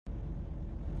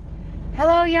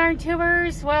Hello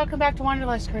YarnTubers, welcome back to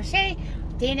Wanderlust Crochet.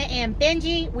 Dana and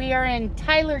Benji. We are in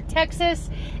Tyler, Texas,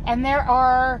 and there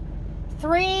are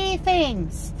three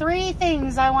things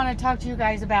I want to talk to you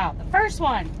guys about. The first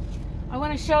one, I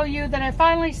want to show you that I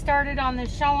finally started on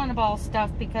this shawl and ball stuff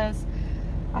because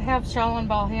I have shawl and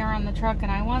ball here on the truck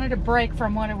and I wanted a break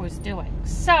from what I was doing.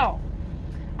 So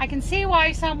I can see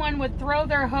why someone would throw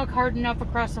their hook hard enough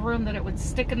across the room that it would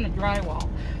stick in the drywall,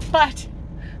 but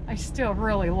I still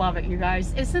really love it, you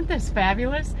guys. Isn't this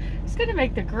fabulous? It's going to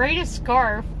make the greatest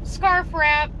scarf scarf.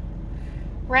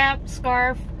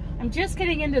 I'm just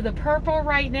getting into the purple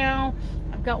right now.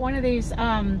 I've got one of these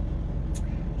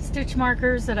stitch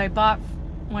markers that I bought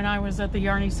when I was at the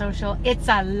Yarny Social. It's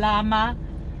a llama.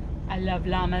 I love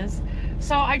llamas.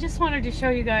 So I just wanted to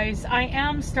show you guys, I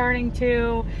am starting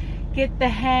to get the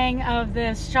hang of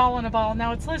this shawl and a ball.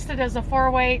 Now it's listed as a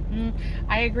 4-weight.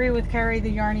 I agree with Carrie,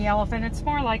 the Yarny Elephant. It's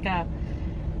more like a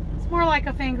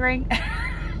fingering.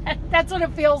 That's what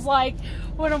it feels like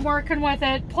when I'm working with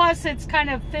it. Plus it's kind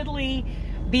of fiddly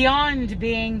beyond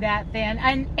being that thin.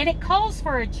 And it calls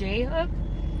for a J hook,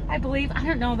 I believe. I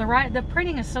don't know, the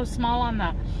printing is so small on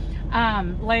the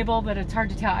label that it's hard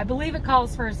to tell. I believe it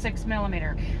calls for a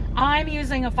 6mm. I'm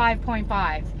using a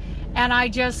 5.5, and I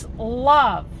just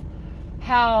love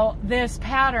how this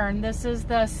pattern, this is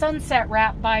the Sunset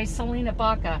Wrap by Selena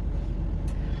Baca.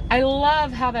 I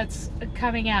love how that's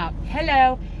coming out.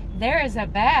 Hello, there is a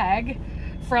bag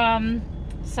from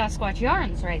Sasquatch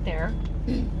Yarns right there.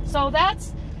 So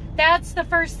that's the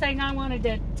first thing I wanted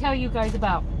to tell you guys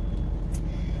about.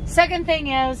 Second thing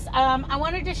is, I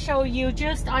wanted to show you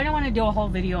I don't want to do a whole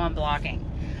video on blocking.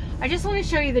 I just want to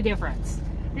show you the difference.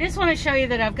 I just want to show you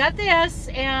that I've got this,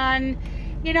 and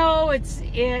you know,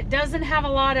 it doesn't have a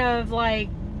lot of like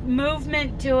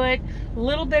movement to it, a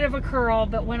little bit of a curl,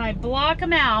 but when I block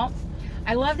them out,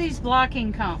 I love these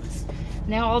blocking combs.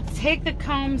 Now I'll take the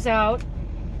combs out.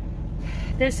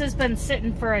 This has been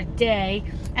sitting for a day,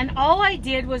 and all I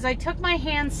did was I took my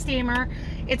hand steamer.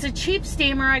 It's a cheap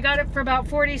steamer. I got it for about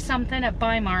 40 something at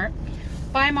Bi-Mart.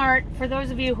 Bi-Mart, for those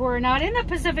of you who are not in the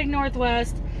Pacific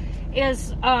Northwest,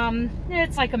 is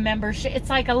it's like a membership. It's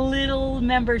like a little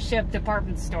membership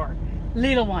department store,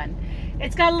 little one.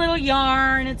 It's got a little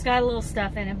yarn, it's got a little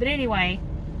stuff in it. But anyway,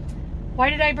 why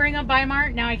did I bring up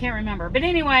Bi-Mart? Now I can't remember. But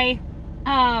anyway,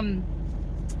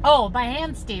 oh, my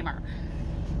hand steamer.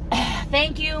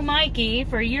 Thank you, Mikey,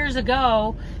 for years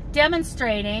ago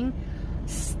demonstrating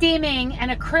steaming an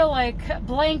acrylic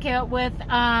blanket with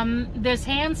this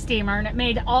hand steamer, and it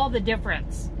made all the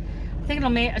difference. I think it'll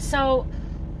make, so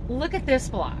look at this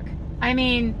block. I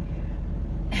mean,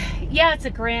 yeah, it's a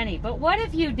granny, but what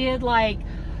if you did like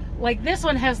this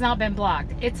one has not been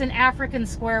blocked. It's an African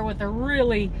square with a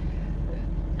really,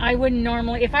 I wouldn't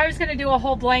normally, if I was going to do a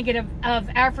whole blanket of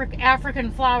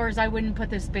African flowers, I wouldn't put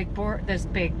this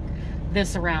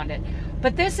this around it.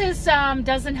 But this is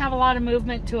doesn't have a lot of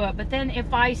movement to it. But then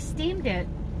if I steamed it,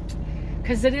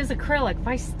 because it is acrylic, if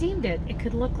I steamed it, it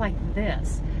could look like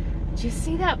this. Do you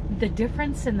see that, the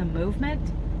difference in the movement?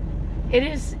 It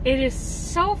is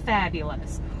so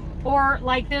fabulous. Or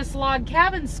like this log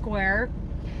cabin square,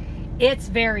 it's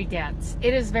very dense.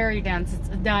 It is very dense. It's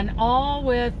done all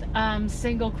with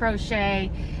single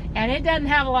crochet, and it doesn't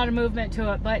have a lot of movement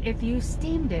to it, but if you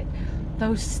steamed it,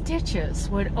 those stitches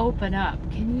would open up.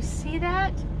 Can you see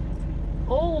that?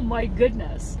 Oh my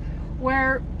goodness.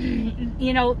 Where,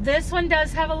 you know, this one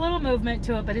does have a little movement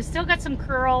to it, but it's still got some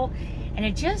curl, and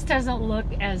it just doesn't look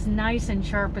as nice and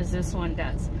sharp as this one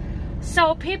does.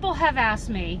 So people have asked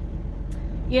me,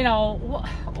 you know,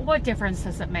 what difference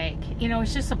does it make? You know,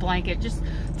 it's just a blanket. Just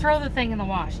throw the thing in the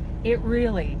wash. It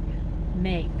really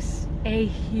makes a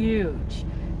huge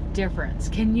difference.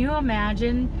 Can you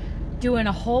imagine doing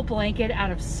a whole blanket out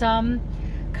of some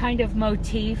kind of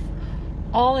motif,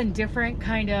 all in different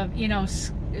kind of, you know,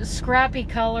 scrappy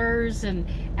colors, and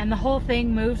the whole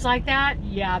thing moves like that?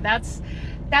 Yeah, that's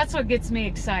what gets me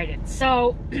excited.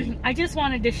 So I just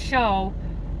wanted to show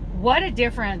what a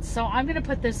difference. So I'm gonna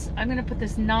put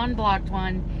this non-blocked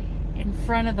one in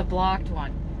front of the blocked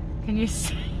one. Can you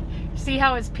see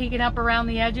how it's peeking up around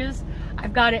the edges?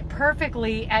 I've got it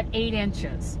perfectly at 8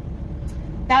 inches.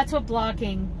 That's what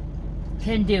blocking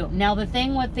can do. Now the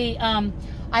thing with the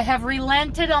I have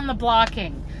relented on the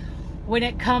blocking when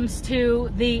it comes to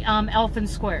the elfin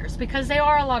squares, because they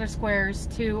are a lot of squares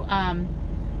to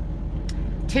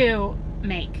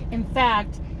make. In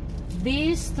fact,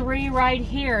 these 3 right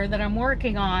here that I'm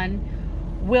working on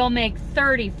will make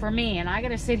 30 for me, and I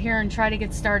gotta sit here and try to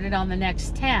get started on the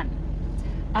next 10.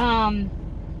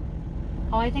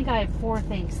 Oh, I think I have 4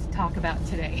 things to talk about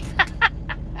today.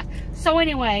 So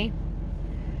anyway,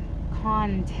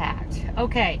 contact.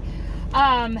 Okay.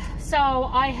 So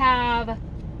I have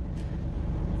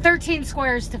 13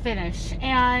 squares to finish,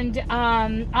 and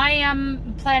I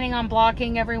am planning on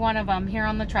blocking every one of them here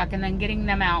on the truck and then getting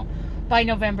them out by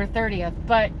November 30th.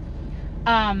 But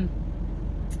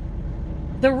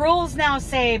the rules now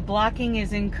say blocking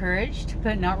is encouraged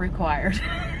but not required.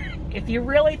 If you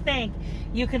really think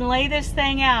you can lay this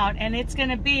thing out and it's going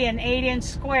to be an 8-inch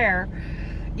square,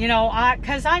 you know,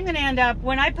 because I'm going to end up,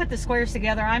 when I put the squares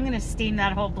together, I'm going to steam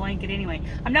that whole blanket anyway.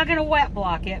 I'm not going to wet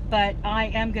block it, but I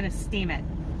am going to steam it.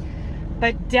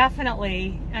 But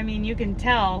definitely, I mean, you can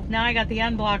tell, now I got the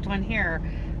unblocked one here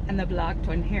and the blocked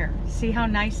one here. See how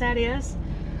nice that is?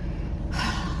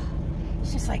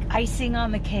 It's just like icing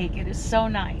on the cake. It is so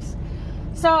nice.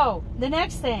 So, the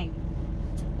next thing,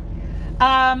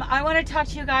 I want to talk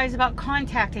to you guys about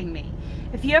contacting me.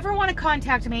 If you ever want to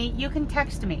contact me, you can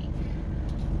text me.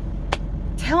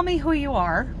 Tell me who you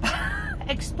are.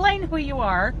 Explain who you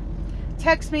are.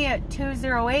 Text me at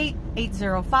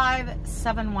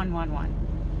 208-805-7111.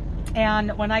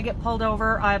 And when I get pulled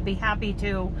over, I'll be happy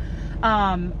to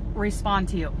respond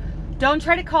to you. Don't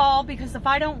try to call, because if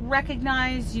I don't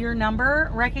recognize your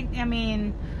number, I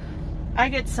mean, I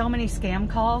get so many scam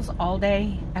calls all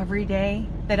day, every day,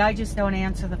 that I just don't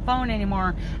answer the phone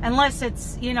anymore. Unless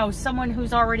it's, you know, someone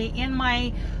who's already in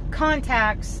my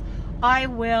contacts, I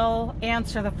will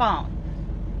answer the phone.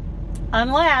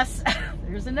 Unless,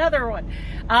 there's another one,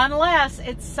 unless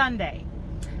it's Sunday.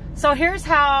 So here's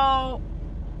how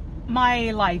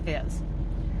my life is.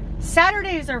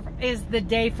 Saturdays is the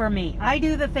day for me. I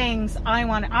do the things I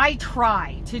want. I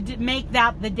try to make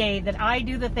that the day that I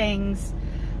do the things,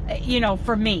 you know,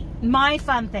 for me. My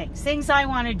fun things I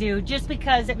want to do just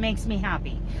because it makes me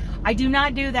happy. I do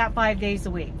not do that 5 days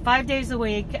a week. 5 days a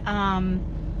week,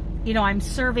 you know, I'm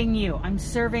serving you. I'm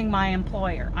serving my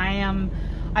employer. I am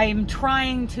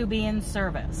trying to be in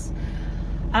service.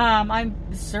 I'm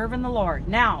serving the Lord.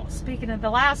 Now, speaking of the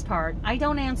last part, I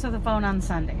don't answer the phone on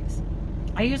Sundays.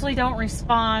 I usually don't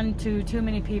respond to too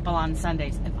many people on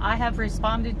Sundays. If I have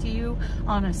responded to you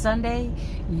on a Sunday,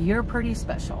 you're pretty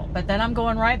special. But then I'm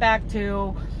going right back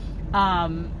to,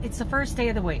 it's the first day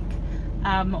of the week.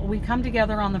 We come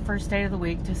together on the first day of the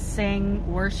week to sing,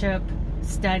 worship,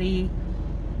 study,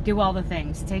 do all the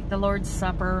things. Take the Lord's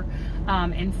Supper.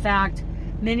 In fact,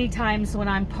 many times when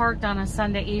I'm parked on a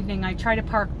Sunday evening, I try to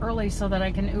park early so that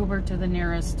I can Uber to the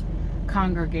nearest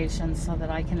congregation so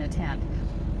that I can attend.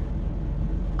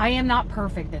 I am not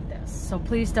perfect at this, so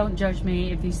please don't judge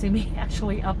me if you see me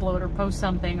actually upload or post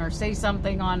something or say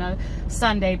something on a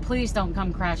Sunday. Please don't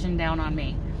come crashing down on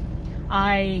me.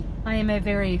 I am a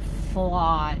very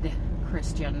flawed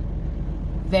Christian.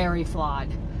 Very flawed.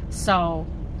 So,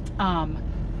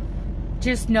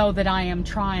 just know that I am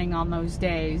trying on those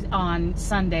days, on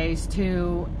Sundays,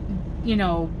 to, you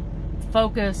know,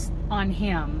 focus on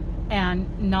Him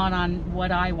and not on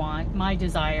what I want, my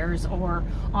desires, or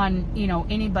on, you know,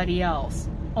 anybody else.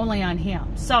 Only on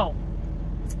Him. So,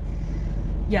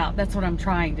 yeah, that's what I'm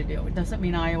trying to do. It doesn't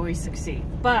mean I always succeed.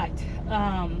 But,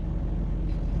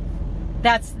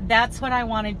 that's what I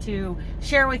wanted to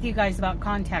share with you guys about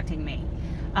contacting me.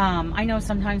 I know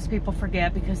sometimes people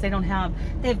forget because they have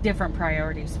different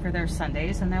priorities for their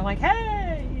Sundays, and they're like,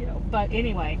 hey, you know, but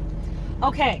anyway,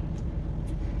 okay.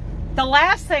 The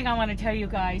last thing I want to tell you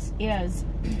guys is,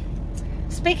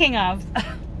 speaking of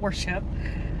worship,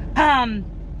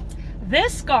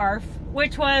 this scarf,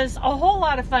 which was a whole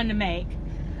lot of fun to make,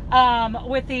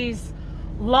 with these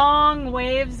long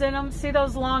waves in them. See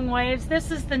those long waves? This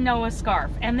is the Noah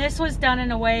scarf, and this was done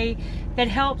in a way that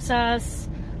helps us.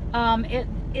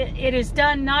 It is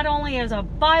done not only as a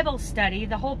Bible study,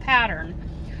 the whole pattern,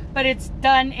 but it's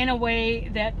done in a way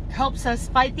that helps us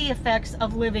fight the effects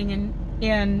of living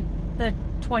in the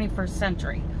 21st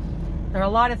century. There are a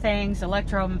lot of things,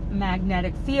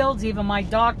 electromagnetic fields. Even my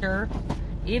doctor,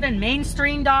 even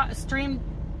mainstream doctors,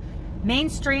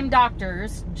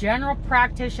 general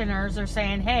practitioners are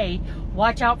saying, hey,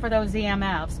 watch out for those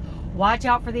EMFs. Watch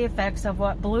out for the effects of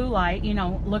what blue light, you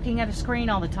know, looking at a screen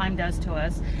all the time does to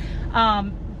us.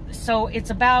 So it's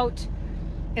about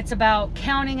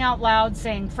counting out loud,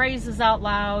 saying phrases out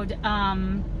loud,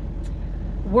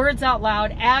 words out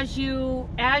loud as you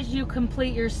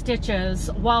complete your stitches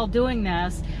while doing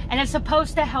this, and it's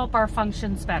supposed to help our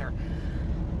functions better.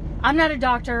 I'm not a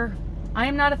doctor. I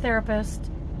am not a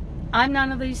therapist. I'm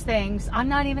none of these things. I'm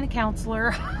not even a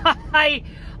counselor.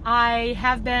 I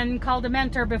have been called a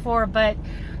mentor before, but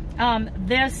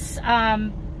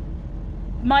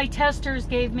my testers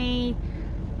gave me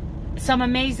some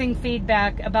amazing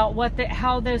feedback about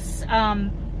how this,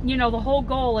 you know, the whole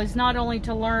goal is not only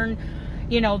to learn,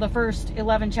 you know, the first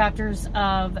 11 chapters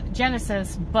of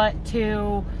Genesis, but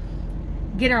to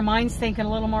get our minds thinking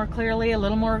a little more clearly, a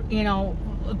little more, you know,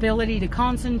 ability to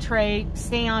concentrate,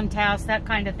 stay on task, that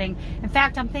kind of thing. In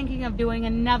fact, I'm thinking of doing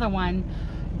another one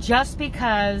just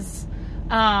because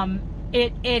I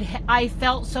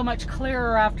felt so much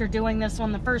clearer after doing this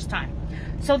one the first time.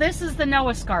 So this is the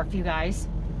Noah scarf, you guys.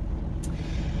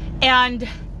 And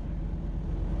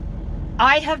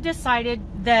I have decided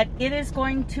that it is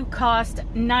going to cost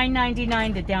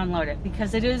 $9.99 to download it,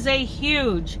 because it was a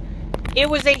huge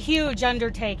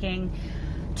undertaking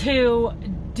to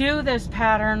do this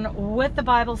pattern with the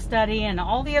Bible study and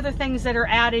all the other things that are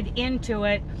added into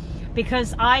it,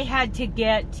 because I had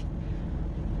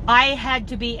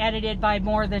to be edited by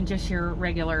more than just your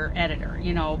regular editor.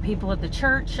 You know, people at the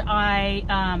church,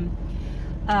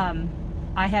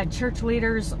 I had church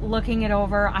leaders looking it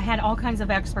over. I had all kinds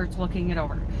of experts looking it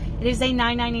over. It is a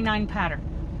 $9.99 pattern.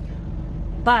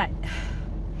 But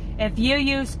if you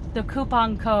use the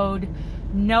coupon code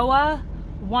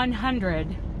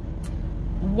NOAH100,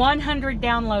 100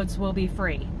 downloads will be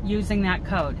free using that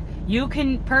code. You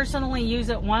can personally use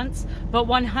it once, but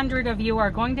 100 of you are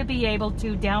going to be able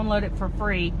to download it for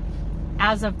free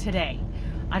as of today.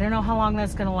 I don't know how long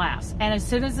that's going to last. And as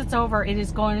soon as it's over,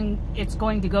 it's going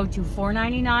to go to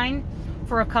 $4.99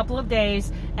 for a couple of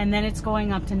days, and then it's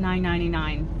going up to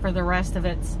 $9.99 for the rest of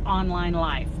its online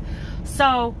life.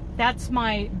 So that's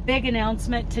my big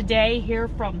announcement today here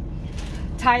from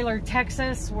Tyler,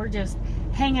 Texas. We're just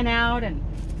hanging out and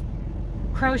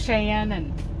crocheting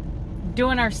and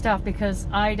doing our stuff because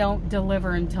I don't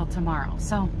deliver until tomorrow.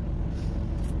 So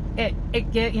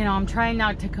you know, I'm trying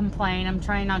not to complain. I'm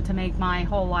trying not to make my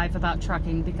whole life about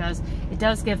trucking, because it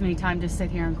does give me time to sit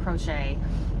here and crochet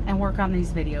and work on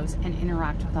these videos and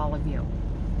interact with all of you.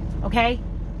 Okay?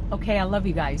 Okay, I love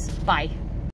you guys. Bye.